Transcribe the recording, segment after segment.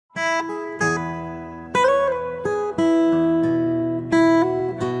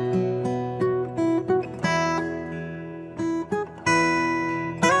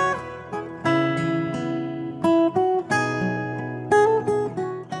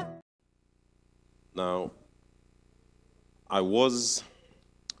Now,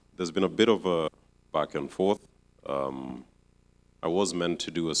 there's been a bit of a back and forth. Um, I was meant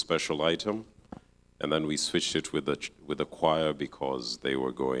to do a special item, and then we switched it with the choir because they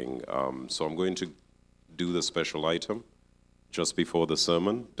were going. So I'm going to do the special item just before the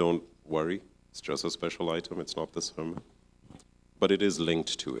sermon. Don't worry, it's just a special item, it's not the sermon. But it is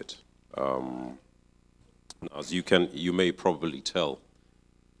linked to it. As you may probably tell,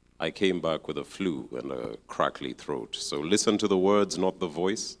 I came back with a flu and a crackly throat. So listen to the words, not the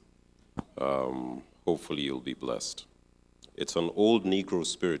voice. Hopefully you'll be blessed. It's an old Negro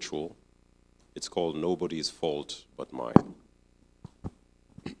spiritual. It's called Nobody's Fault But Mine.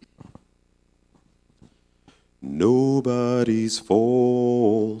 Nobody's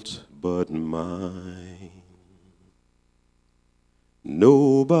fault but mine.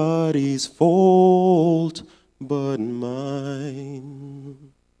 Nobody's fault but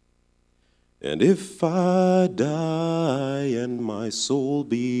mine. And if I die and my soul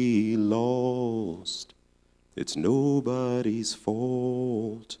be lost, it's nobody's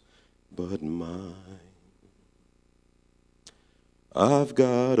fault but mine. I've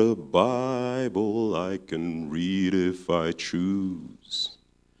got a Bible I can read if I choose.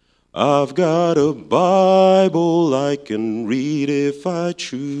 I've got a Bible I can read if I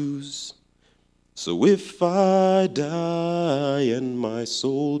choose. So if I die and my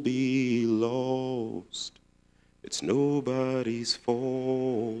soul be lost, it's nobody's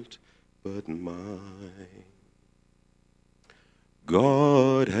fault but mine.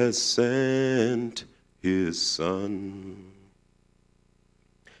 God has sent his Son.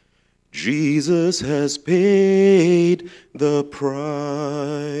 Jesus has paid the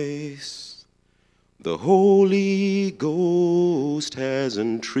price. The Holy Ghost has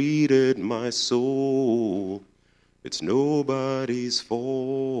entreated my soul. It's nobody's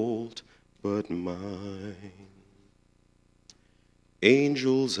fault but mine.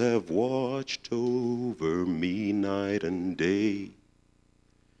 Angels have watched over me night and day.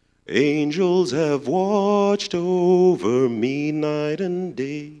 Angels have watched over me night and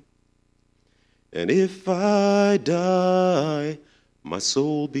day. And if I die, my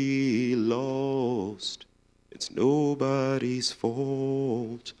soul be lost, it's nobody's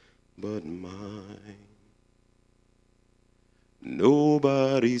fault but mine.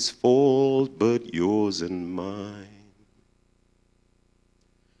 Nobody's fault but yours and mine.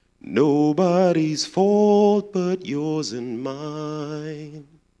 Nobody's fault but yours and mine.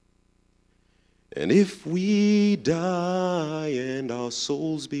 And if we die and our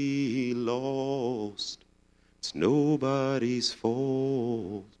souls be lost, it's nobody's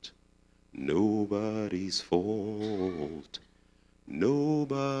fault, nobody's fault,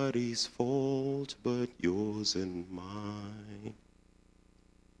 nobody's fault but yours and mine.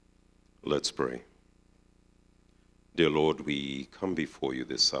 Let's pray. Dear Lord, we come before you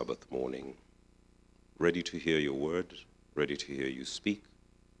this Sabbath morning, ready to hear your word, ready to hear you speak.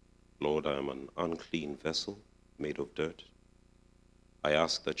 Lord, I am an unclean vessel made of dirt. I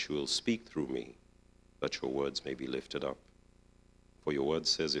ask that you will speak through me, that your words may be lifted up. For your word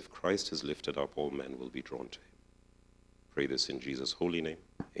says, if Christ is lifted up, all men will be drawn to him. Pray this in Jesus' holy name.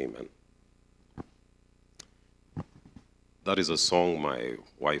 Amen. That is a song my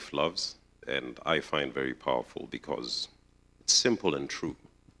wife loves, and I find very powerful because it's simple and true.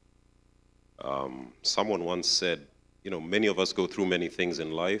 Someone once said, many of us go through many things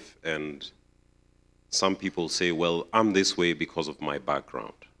in life, and some people say, well, I'm this way because of my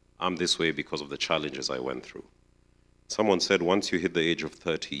background. I'm this way because of the challenges I went through. Someone said, once you hit the age of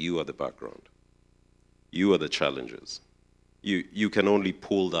 30, you are the background. You are the challenges. You can only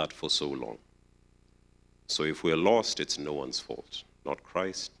pull that for so long. So if we're lost, it's no one's fault. Not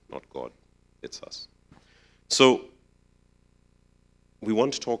Christ, not God. It's us. So we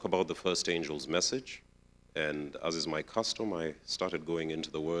want to talk about the first angel's message. And as is my custom, I started going into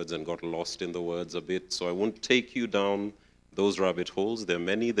the words and got lost in the words a bit. So I won't take you down those rabbit holes. They're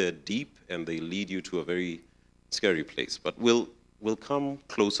many, they're deep, and they lead you to a very scary place. But we'll come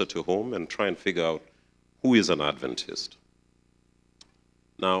closer to home and try and figure out who is an Adventist.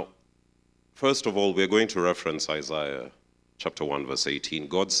 Now, first of all, we're going to reference Isaiah chapter 1, verse 18.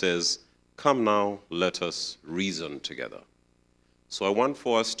 God says, "Come now, let us reason together." So I want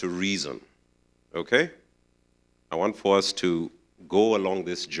for us to reason, okay? I want for us to go along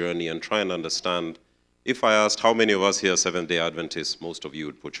this journey and try and understand. If I asked how many of us here are Seventh-day Adventists, most of you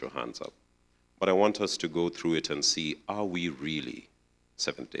would put your hands up. But I want us to go through it and see, are we really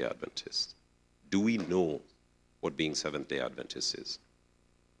Seventh-day Adventists? Do we know what being Seventh-day Adventist is?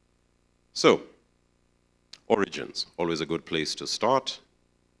 So, origins, always a good place to start.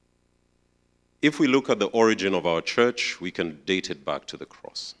 if we look at the origin of our church, we can date it back to the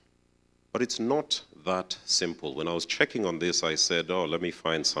cross. But it's not that simple. When I was checking on this, I said, oh, let me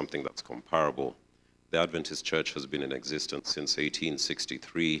find something that's comparable. The Adventist Church has been in existence since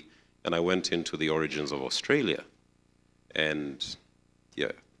 1863, and I went into the origins of Australia. And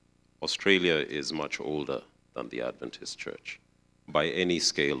yeah, Australia is much older than the Adventist Church by any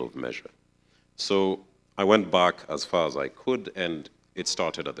scale of measure. So I went back as far as I could, and it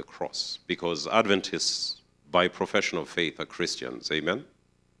started at the cross, because Adventists, by profession of faith, are Christians, amen?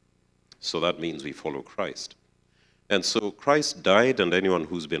 So that means we follow Christ. And so Christ died, and anyone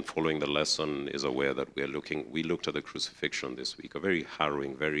who's been following the lesson is aware that we looked at the crucifixion this week, a very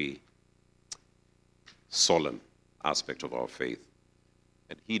harrowing, very solemn aspect of our faith.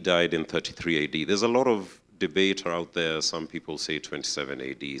 And he died in 33 AD. There's a lot of debate out there. Some people say 27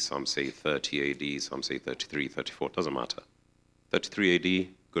 AD, some say 30 AD, some say 33, 34, doesn't matter. 33 AD,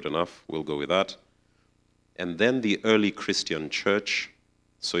 good enough, we'll go with that. And then the early Christian church.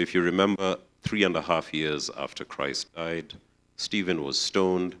 So if you remember, 3.5 years after Christ died, Stephen was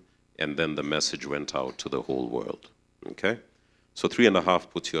stoned, and then the message went out to the whole world, okay? So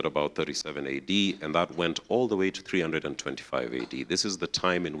 3.5 puts you at about 37 AD, and that went all the way to 325 AD. This is the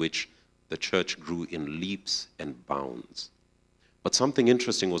time in which the church grew in leaps and bounds. But something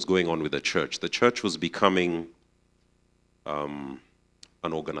interesting was going on with the church. The church was becoming an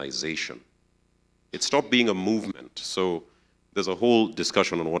organization. It stopped being a movement. So there's a whole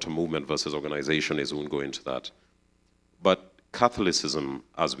discussion on what a movement versus organization is. We won't go into that. But Catholicism,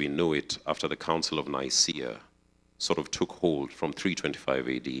 as we know it, after the Council of Nicaea, sort of took hold from 325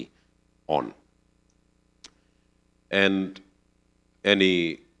 AD on. And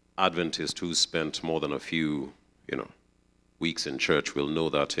any Adventist who spent more than a few, weeks in church will know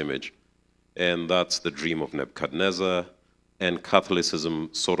that image. And that's the dream of Nebuchadnezzar. And Catholicism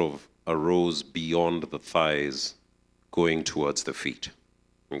sort of arose beyond the thighs, going towards the feet,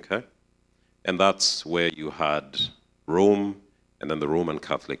 okay? And that's where you had Rome, and then the Roman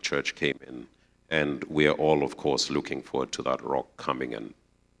Catholic Church came in, and we are all, of course, looking forward to that rock coming and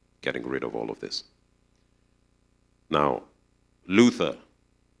getting rid of all of this. Now, Luther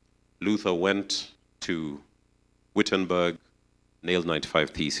went to Wittenberg, nailed 95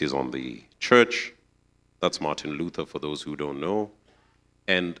 Theses on the church. That's Martin Luther, for those who don't know.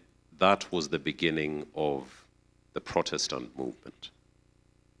 And that was the beginning of the Protestant movement.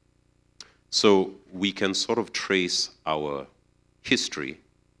 So we can sort of trace our history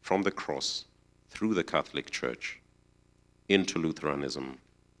from the cross through the Catholic Church into Lutheranism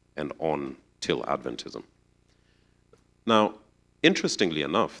and on till Adventism. Now, interestingly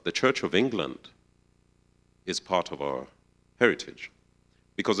enough, the Church of England is part of our heritage,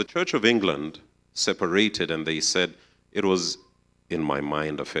 because the Church of England separated, and they said, it was, in my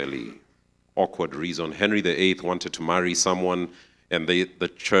mind, a fairly awkward reason. Henry VIII wanted to marry someone, and the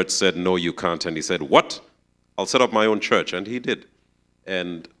church said, no, you can't. And he said, what? I'll set up my own church. And he did.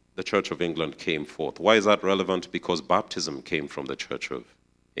 And the Church of England came forth. Why is that relevant? Because baptism came from the Church of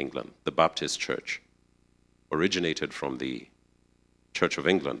England. The Baptist Church originated from the Church of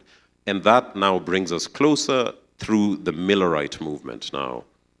England. And that now brings us closer through the Millerite movement. Now,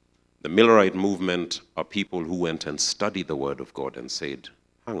 the Millerite movement are people who went and studied the Word of God and said,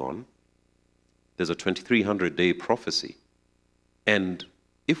 hang on, there's a 2300-day prophecy. And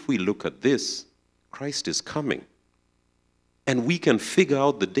if we look at this, Christ is coming. And we can figure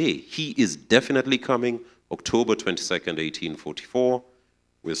out the day. He is definitely coming, October 22nd, 1844.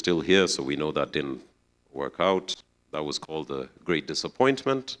 We're still here, so we know that didn't work out. That was called the Great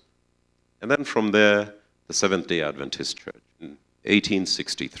Disappointment. And then from there, the Seventh-day Adventist Church in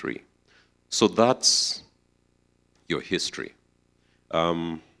 1863. So that's your history.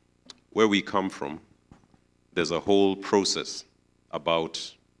 Where we come from, there's a whole process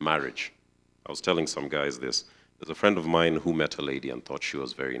about marriage. I was telling some guys this. There's a friend of mine who met a lady and thought she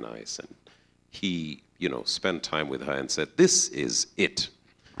was very nice. And he, spent time with her and said, this is it.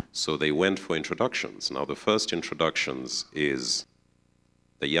 So they went for introductions. Now, the first introductions is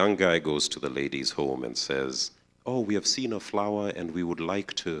the young guy goes to the lady's home and says, oh, we have seen a flower and we would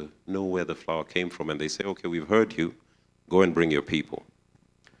like to know where the flower came from. And they say, okay, we've heard you. Go and bring your people.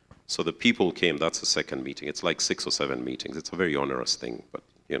 So the people came. That's the second meeting. It's like 6 or 7 meetings. It's a very onerous thing, but,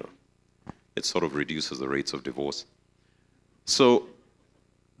 it sort of reduces the rates of divorce. So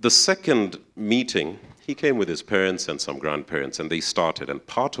the second meeting, he came with his parents and some grandparents, and they started. And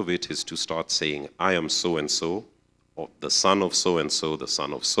part of it is to start saying, I am so-and-so, or the son of so-and-so, the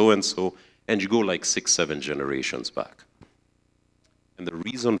son of so-and-so, and you go like 6, 7 generations back. And the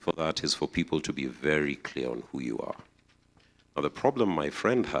reason for that is for people to be very clear on who you are. Now, the problem my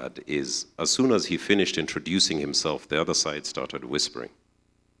friend had is as soon as he finished introducing himself, the other side started whispering.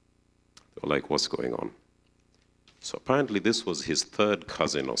 They were like, what's going on? So apparently this was his third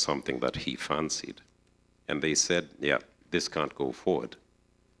cousin or something that he fancied. And they said, yeah, this can't go forward.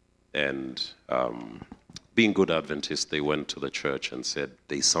 And being good Adventists, they went to the church and said,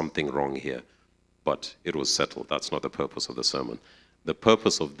 there's something wrong here. But it was settled. That's not the purpose of the sermon. The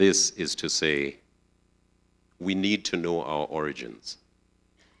purpose of this is to say, we need to know our origins.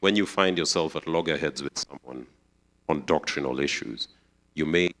 When you find yourself at loggerheads with someone on doctrinal issues, you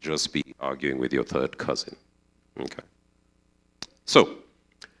may just be arguing with your third cousin. Okay. So,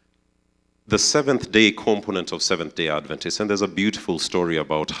 the seventh-day component of Seventh-day Adventists, and there's a beautiful story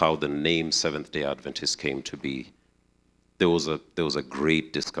about how the name Seventh-day Adventist came to be. There was a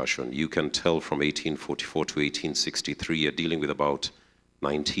great discussion. You can tell from 1844 to 1863, you're dealing with about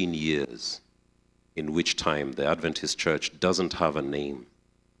 19 years in which time the Adventist church doesn't have a name.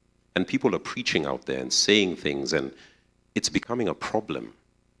 And people are preaching out there and saying things, and it's becoming a problem.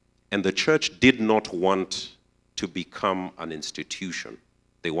 And the church did not want to become an institution.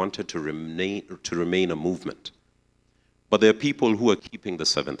 They wanted to remain a movement. But there are people who are keeping the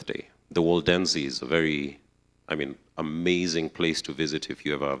seventh day. The Waldenses is a very, amazing place to visit if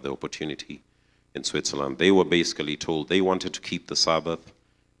you ever have the opportunity in Switzerland. They were basically told they wanted to keep the Sabbath,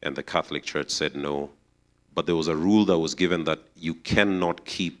 and the Catholic Church said no. But there was a rule that was given that you cannot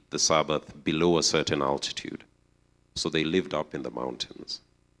keep the Sabbath below a certain altitude. So they lived up in the mountains.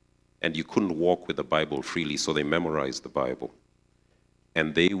 And you couldn't walk with the Bible freely, so they memorized the Bible.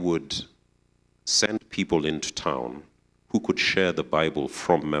 And they would send people into town who could share the Bible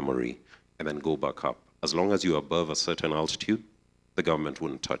from memory and then go back up. As long as you're above a certain altitude, the government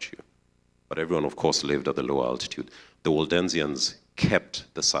wouldn't touch you. But everyone, of course, lived at the low altitude. The Waldensians kept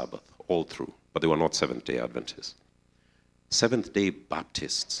the Sabbath all through, but they were not Seventh-day Adventists. Seventh-day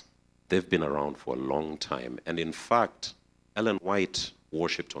Baptists, they've been around for a long time. And in fact, Ellen White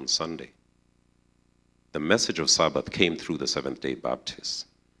worshipped on Sunday. The message of Sabbath came through the Seventh-day Baptists.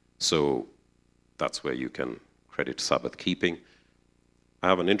 So that's where you can credit Sabbath keeping. I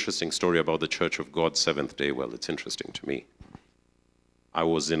have an interesting story about the Church of God Seventh Day. Well, it's interesting to me. I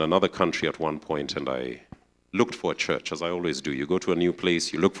was in another country at one point, and I looked for a church, as I always do. You go to a new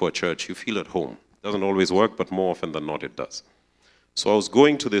place, you look for a church, you feel at home. Doesn't always work, but more often than not, it does. So I was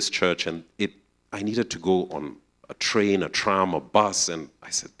going to this church, and I needed to go on a train, a tram, a bus, and I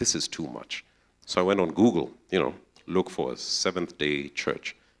said, this is too much. So I went on Google, look for a Seventh-day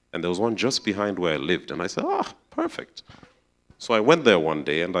church. And there was one just behind where I lived, and I said, perfect. So I went there one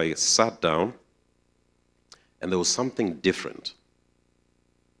day, and I sat down, and there was something different.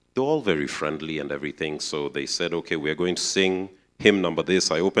 They're all very friendly and everything, so they said, okay, we're going to sing hymn number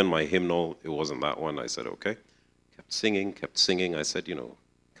this. I opened my hymnal. It wasn't that one. I said, okay. Kept singing. I said,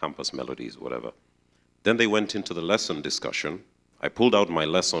 campus melodies, whatever. Then they went into the lesson discussion. I pulled out my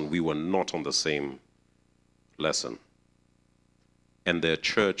lesson. We were not on the same lesson. And their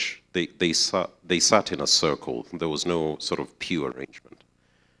church, they sat in a circle. There was no sort of pew arrangement.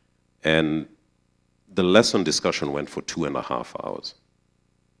 And the lesson discussion went for 2.5 hours.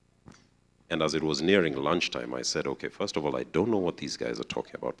 And as it was nearing lunchtime, I said, okay, first of all, I don't know what these guys are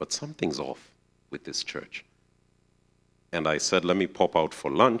talking about, but something's off with this church. And I said, let me pop out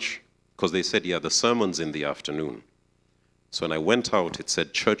for lunch, because they said, yeah, the sermon's in the afternoon. So when I went out, it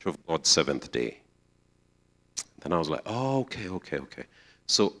said Church of God Seventh Day. Then I was like, okay.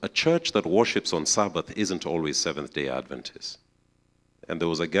 So a church that worships on Sabbath isn't always Seventh-day Adventist. And there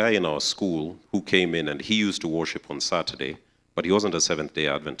was a guy in our school who came in, and he used to worship on Saturday, but he wasn't a Seventh-day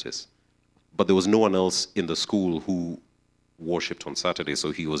Adventist. But there was no one else in the school who worshipped on Saturday,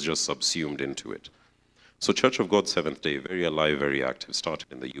 so he was just subsumed into it. So Church of God Seventh Day, very alive, very active,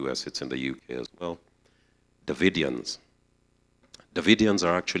 started in the US, it's in the UK as well. Davidians. Davidians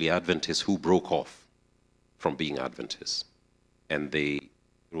are actually Adventists who broke off from being Adventists. And it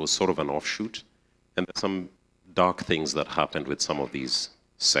was sort of an offshoot. And there's some dark things that happened with some of these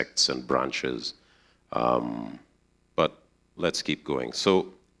sects and branches. But let's keep going. So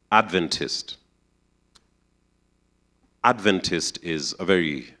Adventist. Adventist is a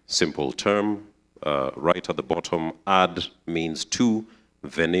very simple term. Right at the bottom, ad means to,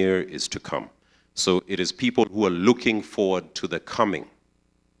 venir is to come. So it is people who are looking forward to the coming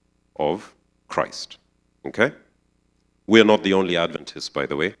of Christ. Okay? We are not the only Adventists, by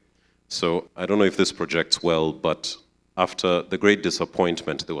the way. So I don't know if this projects well, but after the great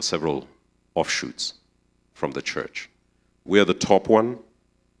disappointment, there were several offshoots from the church. We are the top one,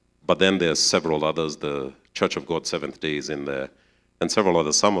 but then there's several others. The Church of God Seventh Day is in there, and several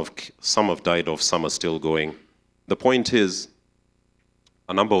others. Some have died off, some are still going. The point is,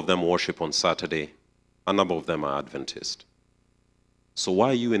 A number of them worship on Saturday. A number of them are Adventist. So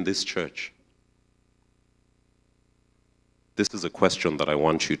why are you in this church? This is a question that I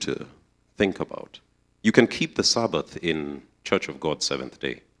want you to think about. You can keep the Sabbath in Church of God Seventh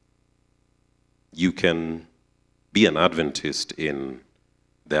Day. You can be an Adventist in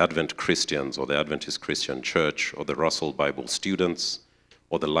the Advent Christians or the Adventist Christian Church or the Russell Bible Students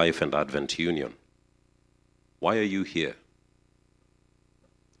or the Life and Advent Union. Why are you here?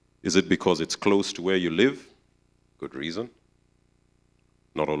 Is it because it's close to where you live? Good reason.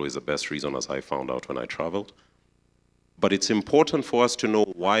 Not always the best reason, as I found out when I traveled. But it's important for us to know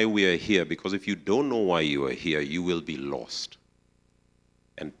why we are here, because if you don't know why you are here, you will be lost.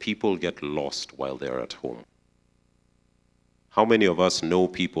 And people get lost while they're at home. How many of us know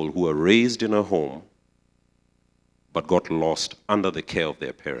people who are raised in a home but got lost under the care of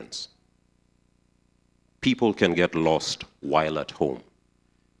their parents? People can get lost while at home.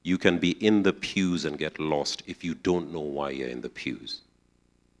 You can be in the pews and get lost if you don't know why you're in the pews.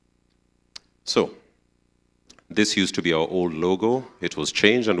 So, this used to be our old logo. It was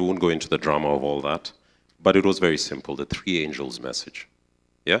changed, and we won't go into the drama of all that. But it was very simple, the three angels message.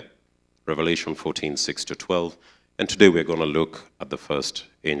 Yeah? Revelation 14, 6 to 12. And today we're going to look at the first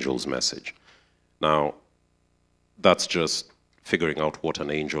angel's message. Now, that's just figuring out what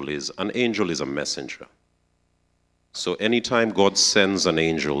an angel is. An angel is a messenger. So anytime God sends an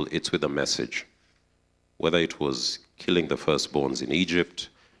angel, it's with a message. Whether it was killing the firstborns in Egypt,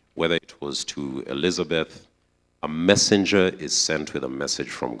 whether it was to Elizabeth, a messenger is sent with a message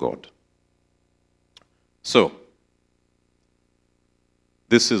from God. So,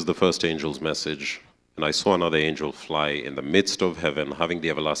 this is the first angel's message. And I saw another angel fly in the midst of heaven, having the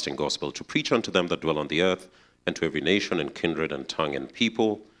everlasting gospel, to preach unto them that dwell on the earth, and to every nation and kindred and tongue and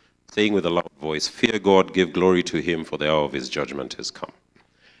people, saying with a loud voice, Fear God, give glory to him, for the hour of his judgment is come.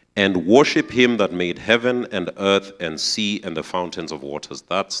 And worship him that made heaven and earth and sea and the fountains of waters.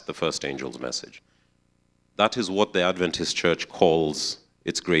 That's the first angel's message. That is what the Adventist Church calls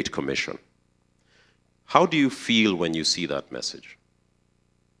its Great Commission. How do you feel when you see that message?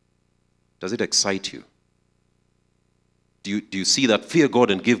 Does it excite you? Do you see that fear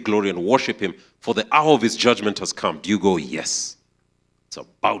God and give glory and worship him, for the hour of his judgment has come? Do you go, yes, it's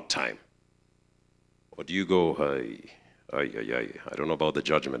about time? Or do you go, I don't know about the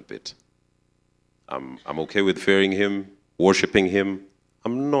judgment bit. I'm okay with fearing him, worshiping him.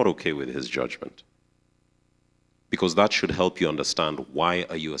 I'm not okay with his judgment. Because that should help you understand, why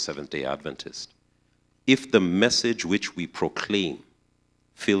are you a Seventh-day Adventist? If the message which we proclaim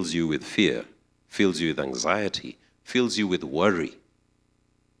fills you with fear, fills you with anxiety, fills you with worry,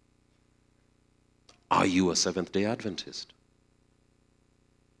 are you a Seventh-day Adventist?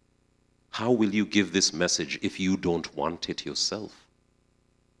 How will you give this message if you don't want it yourself?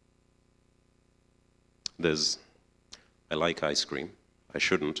 I like ice cream. I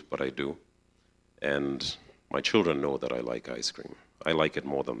shouldn't, but I do. And my children know that I like ice cream. I like it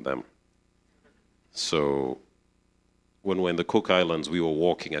more than them. So when we were in the Cook Islands, we were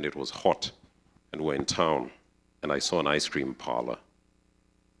walking and it was hot, and we're in town, and I saw an ice cream parlor.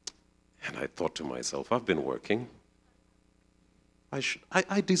 And I thought to myself, I've been working.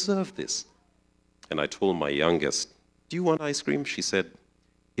 I deserve this. And I told my youngest, do you want ice cream? She said,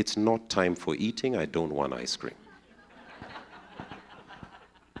 it's not time for eating. I don't want ice cream.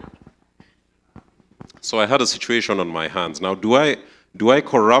 So I had a situation on my hands. Now, do I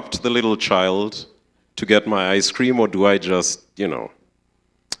corrupt the little child to get my ice cream, or do I just,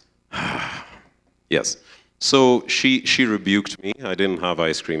 Yes. So she rebuked me. I didn't have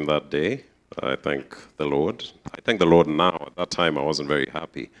ice cream that day. I thank the Lord. I thank the Lord now. At that time, I wasn't very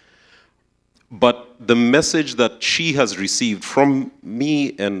happy. But the message that she has received from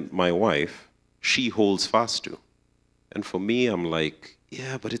me and my wife, she holds fast to. And for me, I'm like,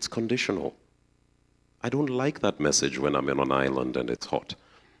 yeah, but it's conditional. I don't like that message when I'm in an island and it's hot.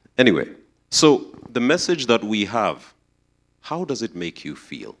 Anyway, so the message that we have, how does it make you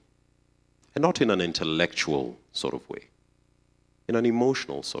feel? And not in an intellectual sort of way, in an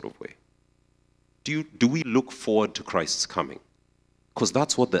emotional sort of way. Do we look forward to Christ's coming? Because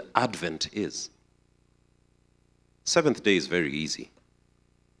that's what the Advent is. Seventh day is very easy.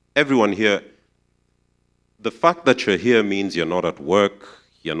 Everyone here, the fact that you're here means you're not at work,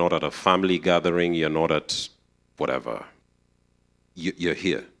 you're not at a family gathering, you're not at whatever. You're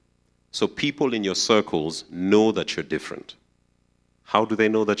here. So people in your circles know that you're different. How do they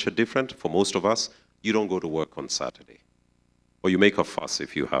know that you're different? For most of us, you don't go to work on Saturday. Or you make a fuss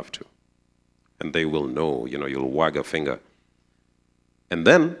if you have to. And they will know, you'll wag a finger. And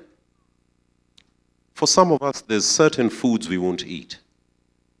then, for some of us, there's certain foods we won't eat.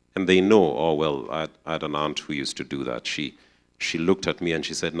 And they know, oh, well, I had an aunt who used to do that. She looked at me and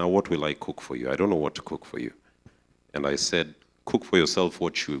she said, now what will I cook for you? I don't know what to cook for you. And I said, cook for yourself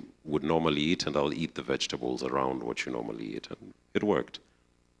what you would normally eat, and I'll eat the vegetables around what you normally eat. And it worked.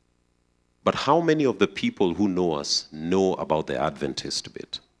 But how many of the people who know us know about the Adventist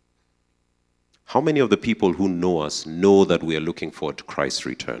bit? How many of the people who know us know that we are looking forward to Christ's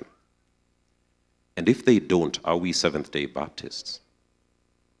return? And if they don't, are we Seventh-day Baptists?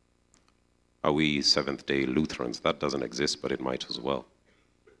 Are we Seventh-day Lutherans? That doesn't exist, but it might as well.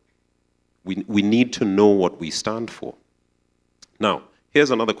 We need to know what we stand for. Now,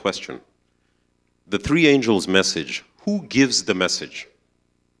 here's another question. The three angels' message, who gives the message?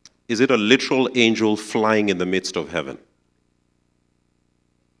 Is it a literal angel flying in the midst of heaven?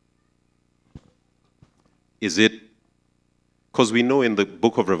 Is it, because we know in the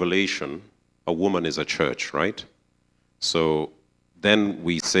book of Revelation, a woman is a church, right? So then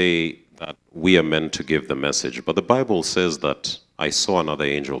we say that we are meant to give the message. But the Bible says that I saw another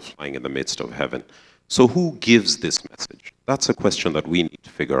angel flying in the midst of heaven. So who gives this message? That's a question that we need to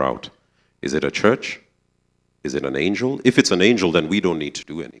figure out. Is it a church? Is it an angel? If it's an angel, then we don't need to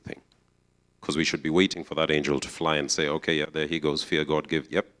do anything. Because we should be waiting for that angel to fly and say, okay, yeah, there he goes, fear God,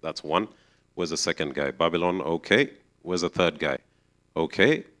 give. Yep, that's one. Where's the second guy? Babylon, okay. Where's the third guy?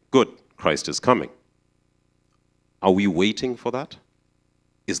 Okay, good. Christ is coming. Are we waiting for that?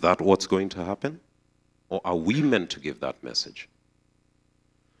 Is that what's going to happen? Or are we meant to give that message?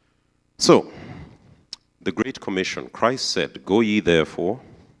 So, the Great Commission, Christ said, go ye therefore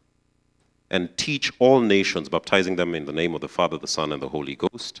and teach all nations, baptizing them in the name of the Father, the Son, and the Holy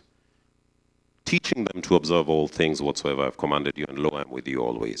Ghost, teaching them to observe all things whatsoever I have commanded you, and lo, I am with you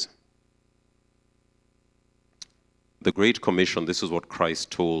always. The Great Commission, this is what Christ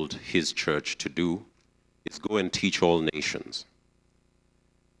told his church to do, is go and teach all nations.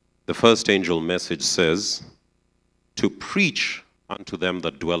 The first angel message says, to preach unto them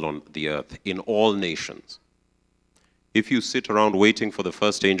that dwell on the earth, in all nations. If you sit around waiting for the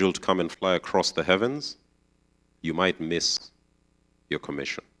first angel to come and fly across the heavens, you might miss your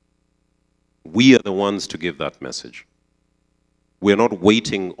commission. We are the ones to give that message. We're not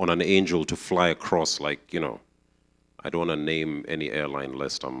waiting on an angel to fly across like, I don't want to name any airline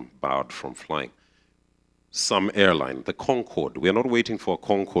lest I'm barred from flying. Some airline, the Concorde. We're not waiting for a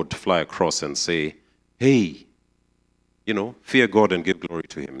Concorde to fly across and say, hey, fear God and give glory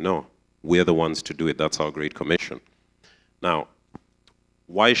to him. No, we're the ones to do it. That's our Great Commission. Now,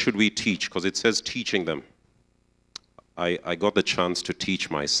 why should we teach? Because it says teaching them. I got the chance to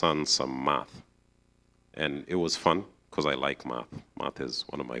teach my son some math. And it was fun because I like math. Math is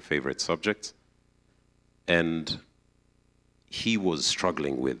one of my favorite subjects. And he was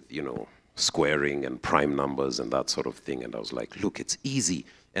struggling with, squaring and prime numbers and that sort of thing. And I was like, look, it's easy.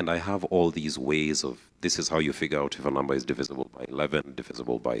 And I have all these ways of, this is how you figure out if a number is divisible by 11,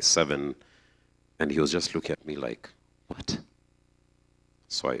 divisible by 7. And he was just looking at me like, what?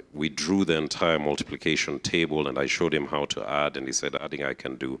 So we drew the entire multiplication table and I showed him how to add. And he said, adding I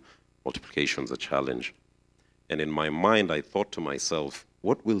can do, multiplication's a challenge. And in my mind, I thought to myself,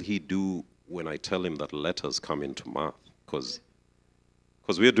 what will he do when I tell him that letters come into math? Because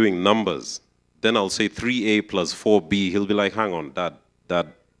we're doing numbers. Then I'll say 3a plus 4b. He'll be like, hang on, Dad,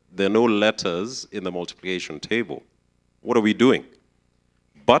 there are no letters in the multiplication table. What are we doing?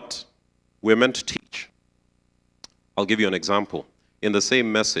 But we're meant to teach. I'll give you an example. In the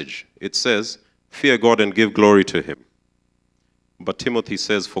same message, it says, fear God and give glory to him. But Timothy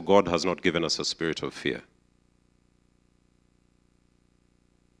says, for God has not given us a spirit of fear.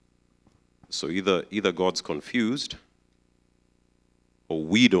 So either God's confused or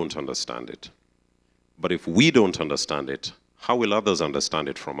we don't understand it. But if we don't understand it, how will others understand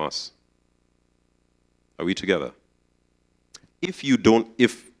it from us? Are we together? If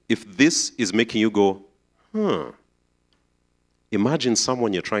this is making you go, imagine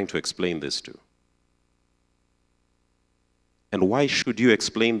someone you're trying to explain this to. And why should you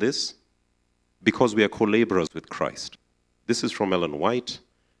explain this? Because we are co-laborers with Christ. This is from Ellen White.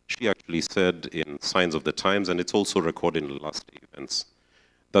 She actually said in Signs of the Times, and it's also recorded in the Last Day Events,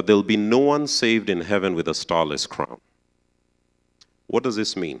 that there'll be no one saved in heaven with a starless crown. What does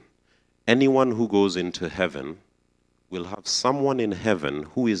this mean? Anyone who goes into heaven will have someone in heaven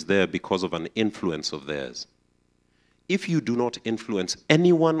who is there because of an influence of theirs. If you do not influence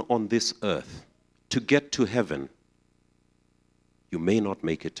anyone on this earth to get to heaven, you may not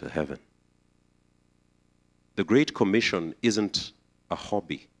make it to heaven. The Great Commission isn't a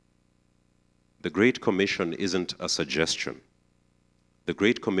hobby. The Great Commission isn't a suggestion. The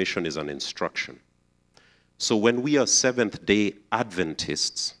Great Commission is an instruction. So when we are Seventh-day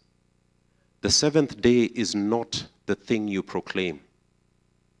Adventists, The seventh day is not the thing you proclaim.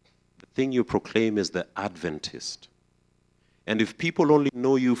 The thing you proclaim is the Adventist. And if people only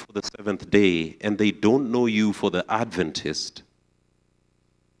know you for the seventh day and they don't know you for the Adventist,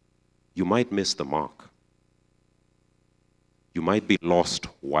 you might miss the mark. You might be lost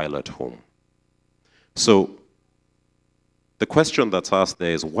while at home. So, the question that's asked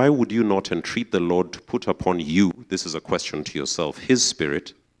there is, why would you not entreat the Lord to put upon you, this is a question to yourself, His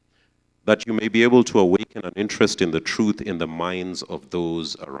Spirit, that you may be able to awaken an interest in the truth in the minds of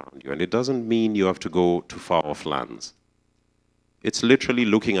those around you? And it doesn't mean you have to go to far-off lands. It's literally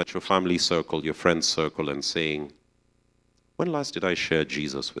looking at your family circle, your friend circle, and saying, when last did I share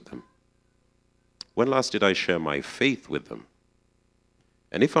Jesus with them? When last did I share my faith with them?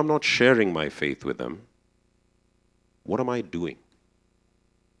 And if I'm not sharing my faith with them, what am I doing?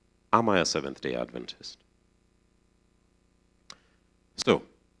 Am I a Seventh-day Adventist? So,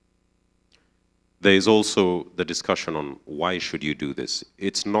 there is also the discussion on why should you do this.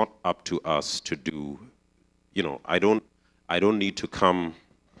 It's not up to us to do, I don't need to come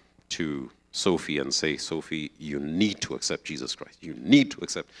to Sophie and say, Sophie, you need to accept Jesus Christ. You need to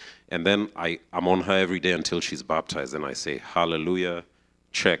accept. And then I'm on her every day until she's baptized. And I say, hallelujah,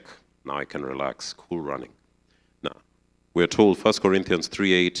 check. Now I can relax, cool running. Now, we're told, 1 Corinthians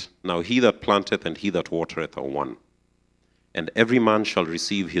 3:8, now he that planteth and he that watereth are one. And every man shall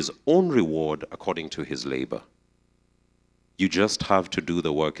receive his own reward according to his labor. You just have to do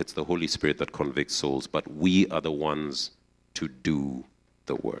the work. It's the Holy Spirit that convicts souls, but we are the ones to do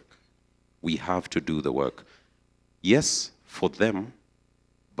the work. We have to do the work. Yes, for them,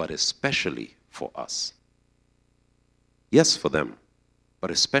 but especially for us. Yes, for them,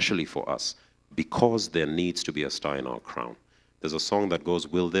 but especially for us, because there needs to be a star in our crown. There's a song that goes,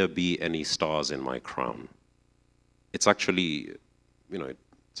 will there be any stars in my crown? It's actually,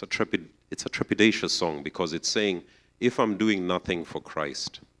 it's a trepidatious song, because it's saying, if I'm doing nothing for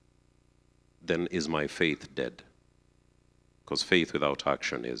Christ, then is my faith dead? Because faith without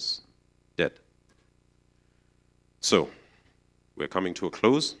action is dead. So, we're coming to a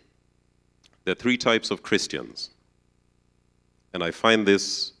close. There are three types of Christians. And I find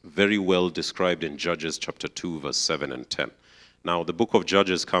this very well described in Judges chapter 2, verse 7 and 10. Now, the book of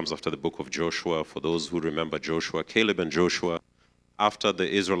Judges comes after the book of Joshua. For those who remember Joshua, Caleb and Joshua, after the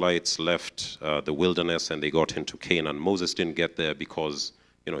Israelites left the wilderness and they got into Canaan, Moses didn't get there because,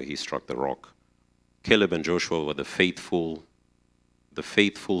 he struck the rock. Caleb and Joshua were the faithful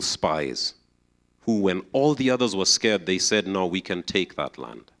spies who, when all the others were scared, they said, no, we can take that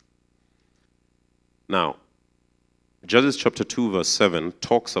land. Now, Judges chapter 2, verse 7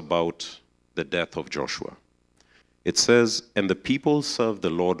 talks about the death of Joshua. It says, and the people served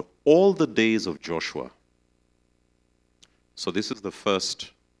the Lord all the days of Joshua. So this is the first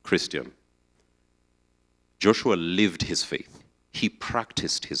Christian. Joshua lived his faith. He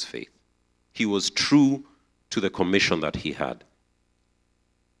practiced his faith. He was true to the commission that he had.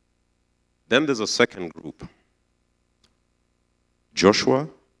 Then there's a second group. Joshua,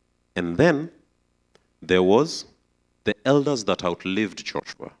 and then there was the elders that outlived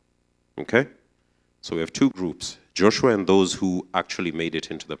Joshua. Okay? So we have two groups. Joshua and those who actually made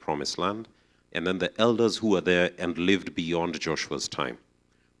it into the promised land, and then the elders who were there and lived beyond Joshua's time.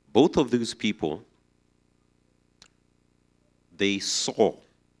 Both of these people, they saw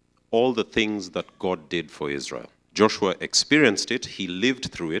all the things that God did for Israel. Joshua experienced it, he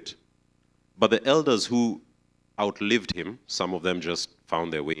lived through it, but the elders who outlived him, some of them just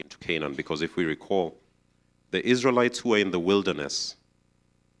found their way into Canaan, because if we recall, the Israelites who were in the wilderness,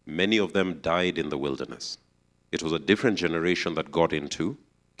 many of them died in the wilderness. It was a different generation that got into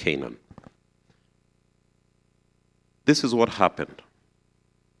Canaan. This is what happened.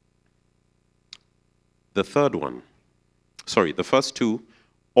 The first two,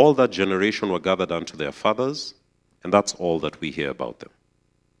 all that generation were gathered unto their fathers, and that's all that we hear about them.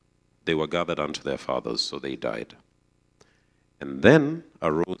 They were gathered unto their fathers, so they died. And then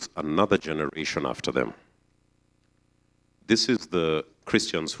arose another generation after them. This is the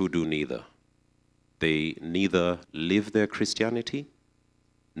Christians who do neither. They neither live their Christianity,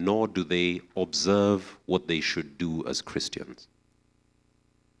 nor do they observe what they should do as Christians.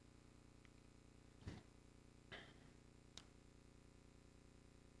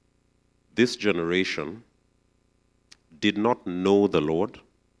 This generation did not know the Lord.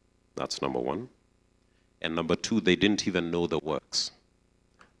 That's number one. And number two, they didn't even know the works.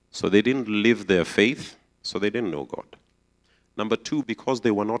 So they didn't live their faith, so they didn't know God. Number two, because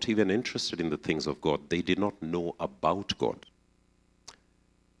they were not even interested in the things of God, they did not know about God.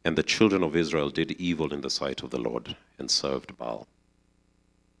 And the children of Israel did evil in the sight of the Lord and served Baal.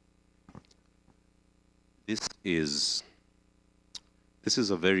 This is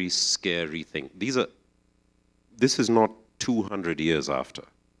a very scary thing. This is not 200 years after.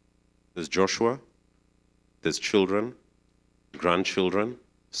 There's Joshua, there's children, grandchildren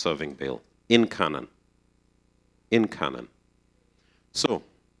serving Baal in Canaan. In Canaan. So,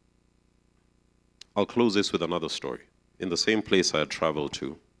 I'll close this with another story. In the same place I had traveled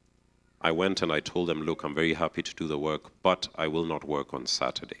to, I went and I told them, look, I'm very happy to do the work, but I will not work on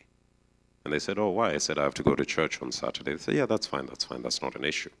Saturday. And they said, oh, why? I said, I have to go to church on Saturday. They said, yeah, that's fine, that's not an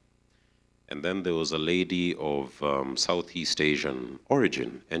issue. And then there was a lady of Southeast Asian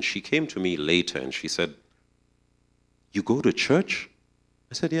origin, and she came to me later and she said, you go to church?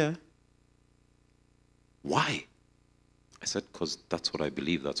 I said, yeah. Why? I said, because that's what I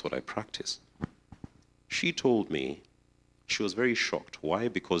believe, that's what I practice. She told me she was very shocked. Why?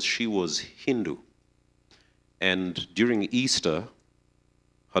 Because she was Hindu. And during Easter,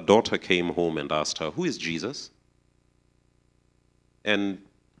 her daughter came home and asked her, who is Jesus? And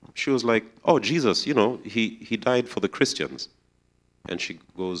she was like, oh, Jesus, you know, he died for the Christians. And she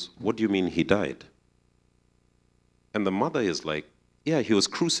goes, what do you mean he died? And the mother is like, yeah, he was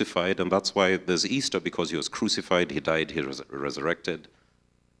crucified, and that's why there's Easter, because he was crucified, he died, he was resurrected.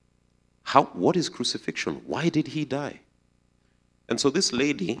 What is crucifixion? Why did he die? And so this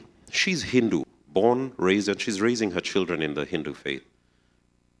lady, she's Hindu, born, raised, and she's raising her children in the Hindu faith.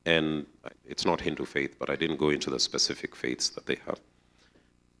 And it's not Hindu faith, but I didn't go into the specific faiths that they have.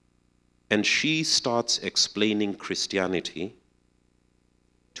 And she starts explaining Christianity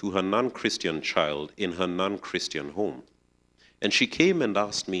to her non-Christian child in her non-Christian home. And she came and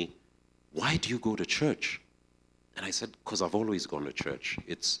asked me, why do you go to church? And I said, because I've always gone to church.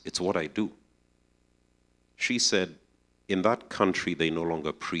 It's what I do. She said, in that country, they no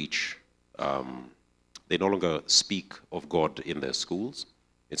longer preach, they no longer speak of God in their schools.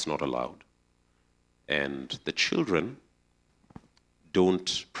 It's not allowed. And the children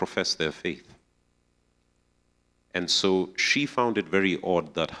don't profess their faith. And so she found it very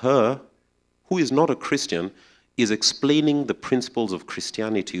odd that her, who is not a Christian, is explaining the principles of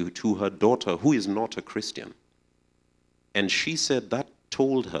Christianity to her daughter, who is not a Christian. And she said that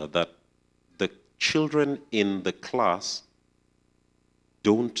told her that the children in the class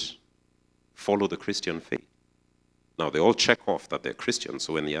don't follow the Christian faith. Now, they all check off that they're Christians.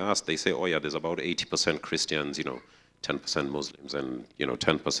 So when they ask, they say, oh yeah, there's about 80% Christians, 10% Muslims, and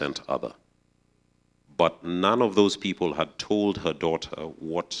 10% other. But none of those people had told her daughter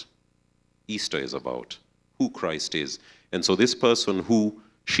what Easter is about, who Christ is. And so this person who,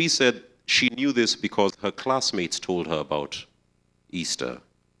 she said she knew this because her classmates told her about Easter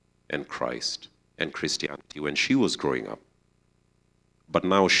and Christ and Christianity when she was growing up. But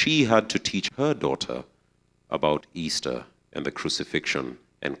now she had to teach her daughter about Easter and the crucifixion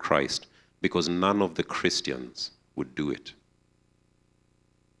and Christ because none of the Christians would do it.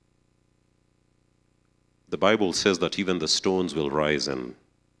 The Bible says that even the stones will rise and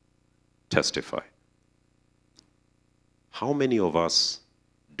testify. How many of us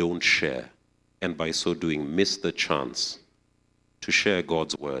don't share, and by so doing miss the chance to share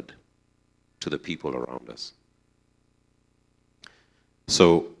God's word to the people around us?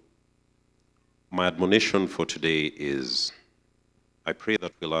 So, my admonition for today is, I pray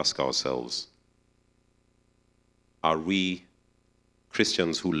that we'll ask ourselves, are we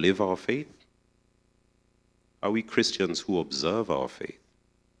Christians who live our faith? Are we Christians who observe our faith?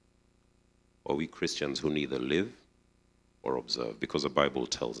 Or are we Christians who neither live or observe? Because the Bible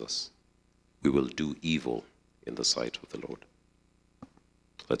tells us we will do evil in the sight of the Lord.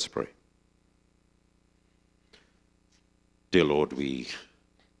 Let's pray. Dear Lord, we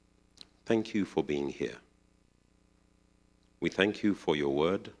thank you for being here. We thank you for your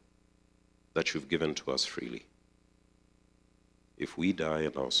word that you've given to us freely. If we die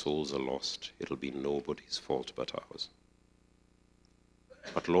and our souls are lost, it'll be nobody's fault but ours.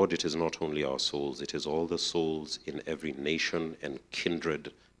 But Lord, it is not only our souls, it is all the souls in every nation and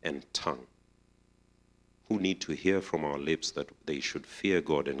kindred and tongue who need to hear from our lips that they should fear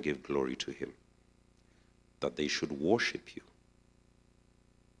God and give glory to him, that they should worship you.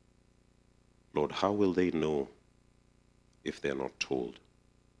 Lord, how will they know if they're not told?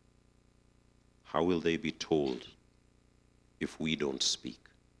 How will they be told if we don't speak?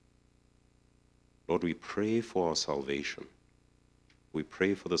 Lord, we pray for our salvation. We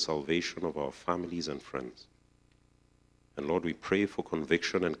pray for the salvation of our families and friends. And Lord, we pray for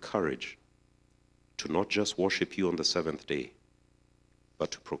conviction and courage to not just worship you on the seventh day,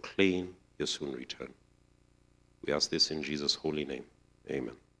 but to proclaim your soon return. We ask this in Jesus' holy name.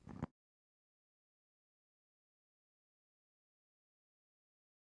 Amen.